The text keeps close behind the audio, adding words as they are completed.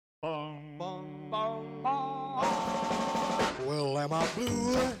Well, am I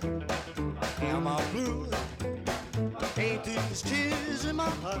blue? Am I blue? Ain't these tears in my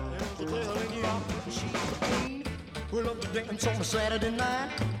eyes telling you she's the queen? We love to dance on a Saturday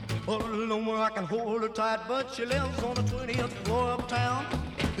night. All alone where I can hold her tight, but she lives on the 20th floor uptown.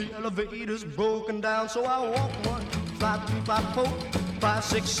 The elevator's broken down, so I walk 1, flight 3, flight 4, 5,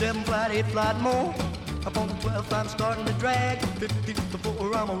 6, 7, flight 8, flight more. Up on the 12th, I'm starting to drag. 50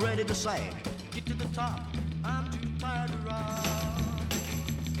 before I'm ready to sag. Get to the top, I'm too tired to ride.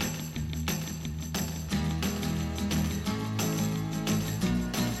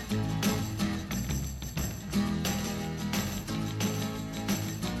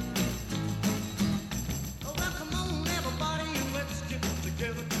 Oh, well, come on, everybody, and let's get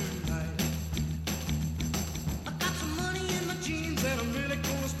together tonight. I got some money in my jeans, and I'm really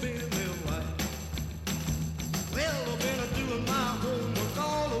gonna spend them right. Well, I've been doing my homework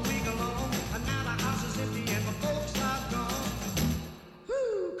all the week long, and now the house is empty and my folks are gone.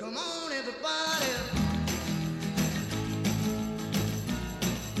 Woo, come on, everybody.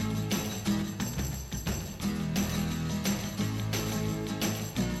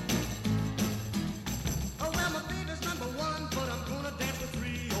 Oh, well, my baby's number 1, but I'm gonna dance with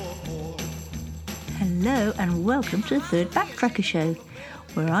 3 or 4. Hello and welcome to the Third Backtracker Show,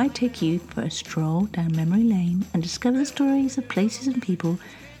 where I take you for a stroll down memory lane and discover the stories of places and people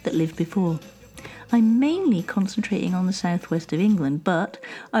that lived before. I'm mainly concentrating on the southwest of England, but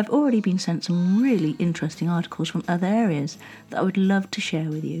I've already been sent some really interesting articles from other areas that I would love to share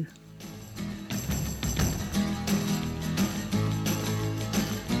with you.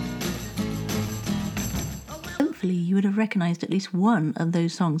 Hopefully you would have recognised at least one of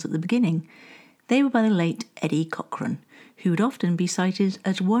those songs at the beginning. They were by the late Eddie Cochran, who would often be cited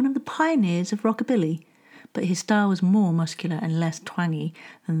as one of the pioneers of rockabilly, but his style was more muscular and less twangy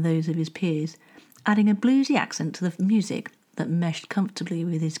than those of his peers, adding a bluesy accent to the music that meshed comfortably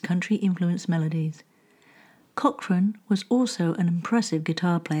with his country-influenced melodies. Cochran was also an impressive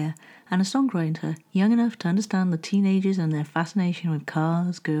guitar player and a songwriter, young enough to understand the teenagers and their fascination with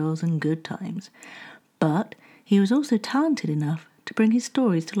cars, girls and good times. But he was also talented enough to bring his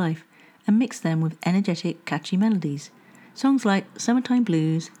stories to life and mix them with energetic, catchy melodies. Songs like Summertime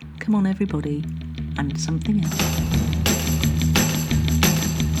Blues, Come On Everybody, and Something Else.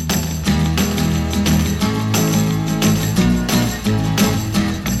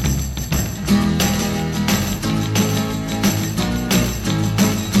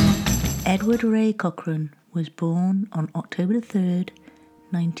 Edward Ray Cochran was born on October 3rd,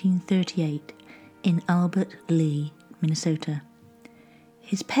 1938, in Albert Lee, Minnesota.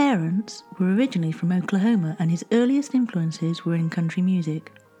 His parents were originally from Oklahoma, and his earliest influences were in country music.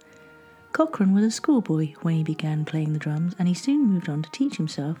 Cochran was a schoolboy when he began playing the drums, and he soon moved on to teach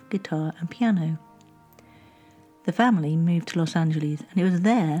himself guitar and piano. The family moved to Los Angeles, and it was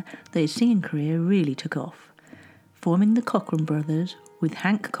there that his singing career really took off, forming the Cochran brothers with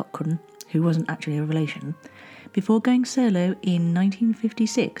Hank Cochran, who wasn't actually a relation, before going solo in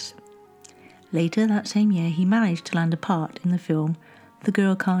 1956. Later that same year, he managed to land a part in the film The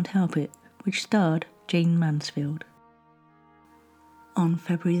Girl Can't Help It, which starred Jane Mansfield. On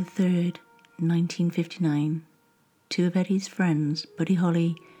February 3rd, 1959, 2 of Eddie's friends, Buddy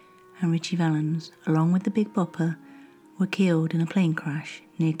Holly and Richie Valens, along with the Big Bopper, were killed in a plane crash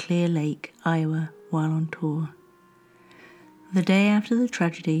near Clear Lake, Iowa, while on tour. The day after the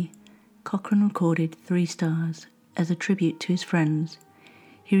tragedy, Cochran recorded 3 Stars as a tribute to his friends.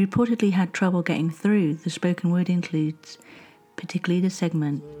 He reportedly had trouble getting through the spoken word interludes, particularly the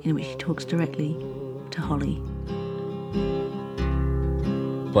segment in which he talks directly to Holly.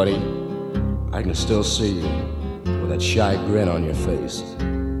 Buddy, I can still see you with that shy grin on your face.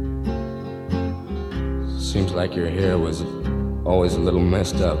 Seems like your hair was always a little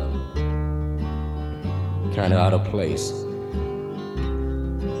messed up, kind of out of place.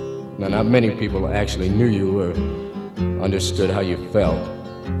 Now, not many people actually knew you or understood how you felt.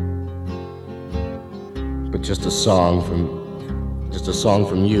 But just a song from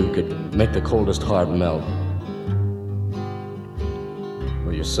you could make the coldest heart melt.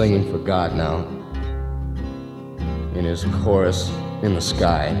 Well, you're singing for God now, in his chorus in the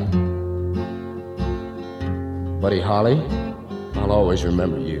sky. Buddy Holly, I'll always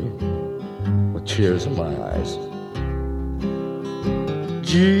remember you with tears in my eyes.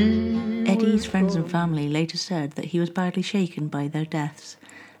 Eddie's friends and family later said that he was badly shaken by their deaths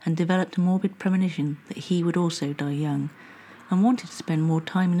and developed a morbid premonition that he would also die young, and wanted to spend more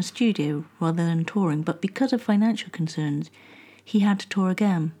time in the studio rather than touring, but because of financial concerns, he had to tour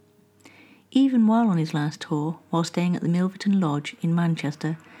again. Even while on his last tour, while staying at the Milverton Lodge in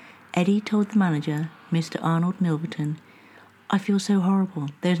Manchester, Eddie told the manager, Mr. Arnold Milverton, "I feel so horrible.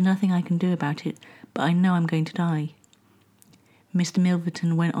 There's nothing I can do about it, but I know I'm going to die." Mr.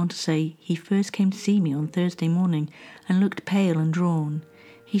 Milverton went on to say he first came to see me on Thursday morning and looked pale and drawn.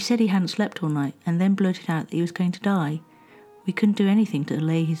 He said he hadn't slept all night and then blurted out that he was going to die. We couldn't do anything to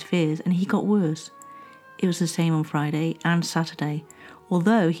allay his fears and he got worse. It was the same on Friday and Saturday,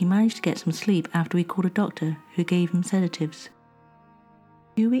 although he managed to get some sleep after we called a doctor who gave him sedatives.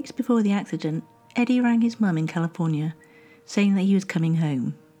 2 weeks before the accident, Eddie rang his mum in California, saying that he was coming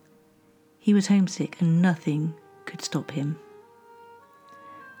home. He was homesick and nothing could stop him.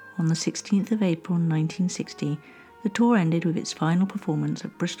 On the 16th of April 1960, the tour ended with its final performance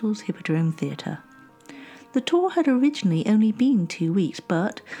at Bristol's Hippodrome Theatre. The tour had originally only been 2 weeks,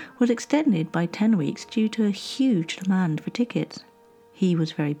 but was extended by 10 weeks due to a huge demand for tickets. He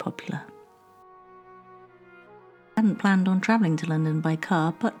was very popular. They hadn't planned on travelling to London by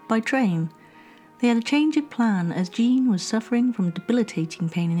car, but by train. They had a change of plan as Gene was suffering from debilitating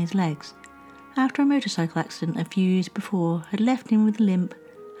pain in his legs, after a motorcycle accident a few years before had left him with a limp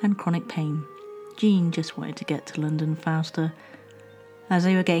and chronic pain. Gene just wanted to get to London faster. As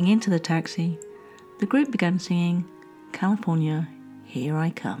they were getting into the taxi, the group began singing, "California, Here I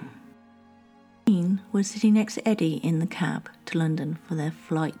Come." Gene was sitting next to Eddie in the cab to London for their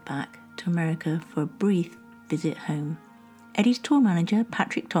flight back to America for a brief visit home. Eddie's tour manager,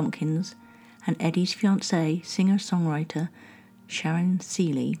 Patrick Tompkins, and Eddie's fiancée, singer-songwriter Sharon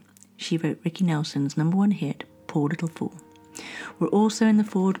Seeley, she wrote Ricky Nelson's #1 hit, "Poor Little Fool," were also in the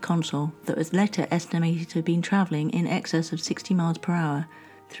Ford Consul that was later estimated to have been travelling in excess of 60 miles per hour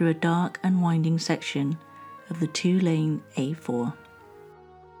through a dark and winding section of the 2-lane A4.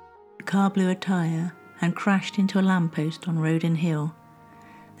 The car blew a tyre and crashed into a lamppost on Roden Hill.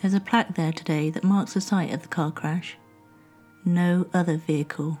 There's a plaque there today that marks the site of the car crash. No other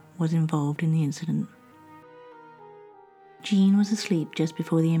vehicle was involved in the incident. Gene was asleep just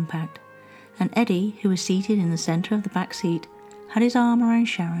before the impact, and Eddie, who was seated in the centre of the back seat, had his arm around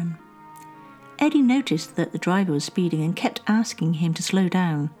Sharon. Eddie noticed that the driver was speeding and kept asking him to slow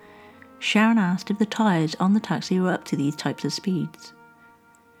down. Sharon asked if the tyres on the taxi were up to these types of speeds.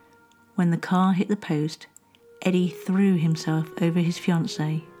 When the car hit the post, Eddie threw himself over his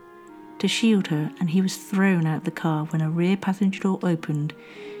fiancée to shield her, and he was thrown out of the car when a rear passenger door opened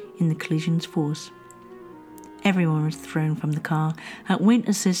in the collision's force. Everyone was thrown from the car, and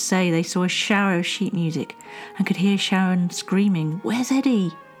witnesses say they saw a shower of sheet music and could hear Sharon screaming, "Where's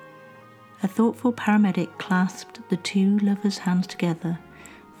Eddie?" A thoughtful paramedic clasped the two lovers' hands together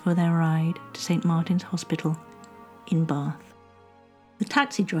for their ride to St. Martin's Hospital in Bath. The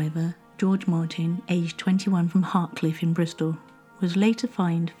taxi driver, George Martin, aged 21 from Hartcliffe in Bristol, was later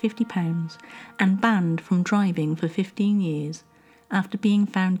fined £50 and banned from driving for 15 years after being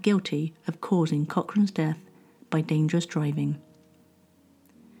found guilty of causing Cochran's death by dangerous driving.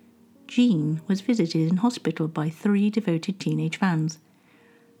 Gene was visited in hospital by 3 devoted teenage fans.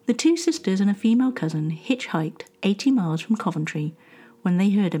 The 2 sisters and a female cousin hitchhiked 80 miles from Coventry when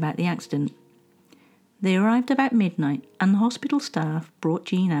they heard about the accident. They arrived about midnight, and the hospital staff brought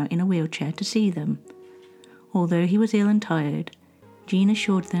Gene out in a wheelchair to see them. Although he was ill and tired, Gene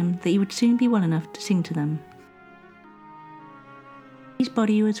assured them that he would soon be well enough to sing to them. His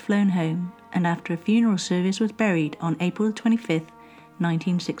body was flown home, and after a funeral service was buried on April 25,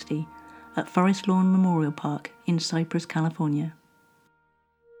 1960, at Forest Lawn Memorial Park in Cypress, California.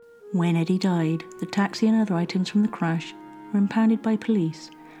 When Eddie died, the taxi and other items from the crash were impounded by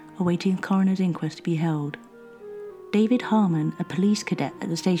police, awaiting a coroner's inquest to be held. David Harmon, a police cadet at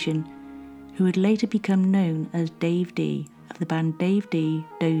the station, who would later become known as Dave D, of the band Dave D,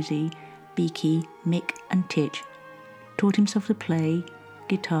 Dozy, Beaky, Mick and Titch, taught himself to play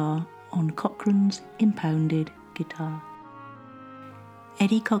guitar on Cochran's impounded guitar.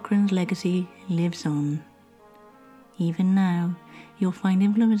 Eddie Cochran's legacy lives on. Even now, you'll find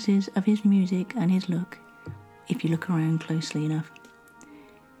influences of his music and his look, if you look around closely enough.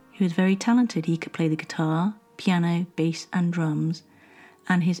 He was very talented. He could play the guitar, piano, bass and drums,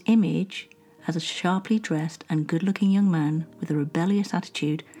 and his image as a sharply dressed and good-looking young man with a rebellious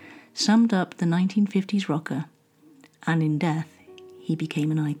attitude summed up the 1950s rocker, and in death he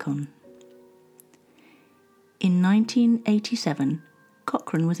became an icon. In 1987,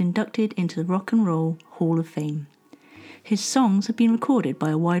 Cochran was inducted into the Rock and Roll Hall of Fame. His songs have been recorded by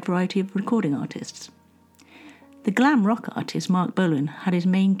a wide variety of recording artists. The glam rock artist Mark Bolan had his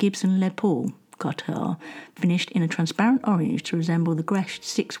main Gibson Les Paul guitar finished in a transparent orange to resemble the Gretsch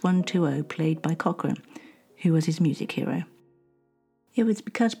 6120 played by Cochran, who was his music hero. It was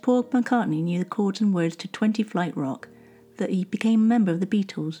because Paul McCartney knew the chords and words to 20 Flight Rock that he became a member of the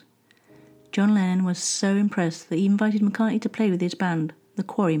Beatles, John Lennon was so impressed that he invited McCartney to play with his band, the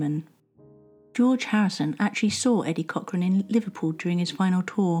Quarrymen. George Harrison actually saw Eddie Cochran in Liverpool during his final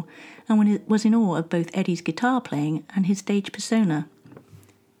tour and was in awe of both Eddie's guitar playing and his stage persona.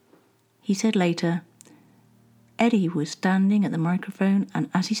 He said later, Eddie was standing at the microphone, and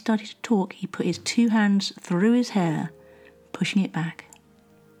as he started to talk, he put his 2 hands through his hair, pushing it back.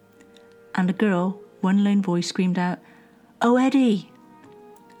 And a girl, one lone voice, screamed out, "Oh, Eddie!"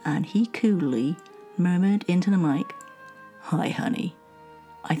 And he coolly murmured into the mic, "Hi, honey."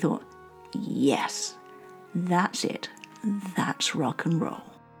 I thought, yes, that's it. That's rock and roll.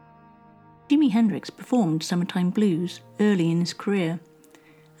 Jimi Hendrix performed Summertime Blues early in his career,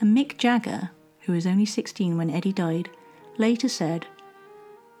 and Mick Jagger, who was only 16 when Eddie died, later said,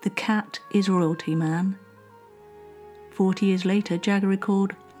 "The cat is royalty, man." 40 years later, Jagger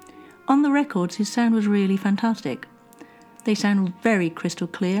recalled, "On the records, his sound was really fantastic. They sound very crystal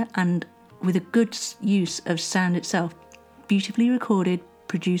clear and with a good use of sound itself, beautifully recorded,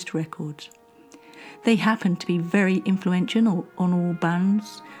 produced records. They happened to be very influential on all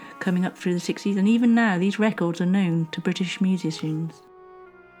bands coming up through the 60s, and even now these records are known to British musicians."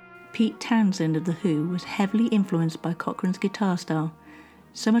 Pete Townsend of The Who was heavily influenced by Cochran's guitar style.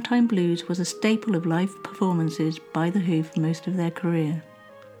 Summertime Blues was a staple of live performances by The Who for most of their career.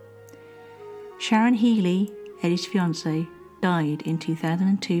 Sharon Healey, Eddie's fiancée, died in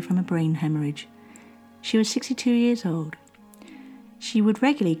 2002 from a brain hemorrhage. She was 62 years old. She would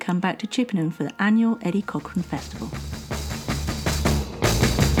regularly come back to Chippenham for the annual Eddie Cochran Festival.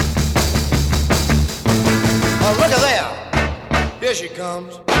 Oh, look at there. Here she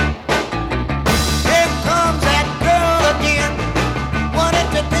comes. Here comes that girl again. Wanted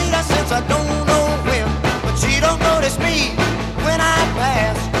to date her since I don't know when, but she don't notice me when I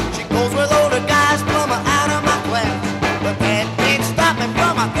pass. She goes with older guys, plumber out of my class, but that ain't stop me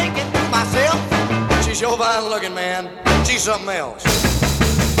from thinking to myself, she's sure fine looking, man. She's something else.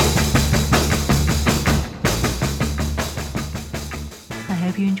 I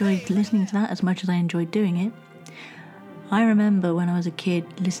hope you enjoyed listening to that as much as I enjoyed doing it. I remember when I was a kid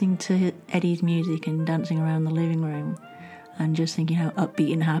listening to Eddie's music and dancing around the living room and just thinking how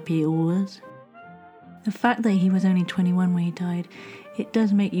upbeat and happy it all was. The fact that he was only 21 when he died, it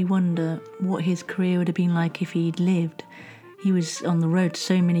does make you wonder what his career would have been like if he'd lived. He was on the road to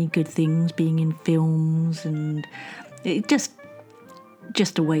so many good things, being in films, and it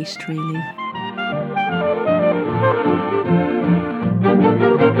just a waste, really.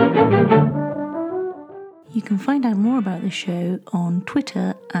 You can find out more about the show on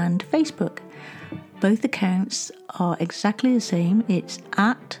Twitter and Facebook. Both accounts are exactly the same. It's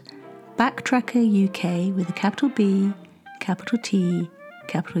at Backtracker UK with a capital B, capital T,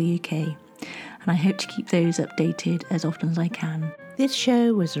 capital UK. And I hope to keep those updated as often as I can. This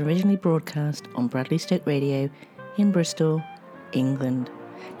show was originally broadcast on Bradley Stoke Radio in Bristol, England.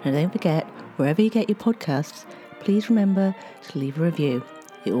 Now don't forget, wherever you get your podcasts, please remember to leave a review.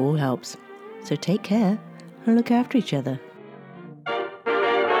 It all helps. So take care and look after each other.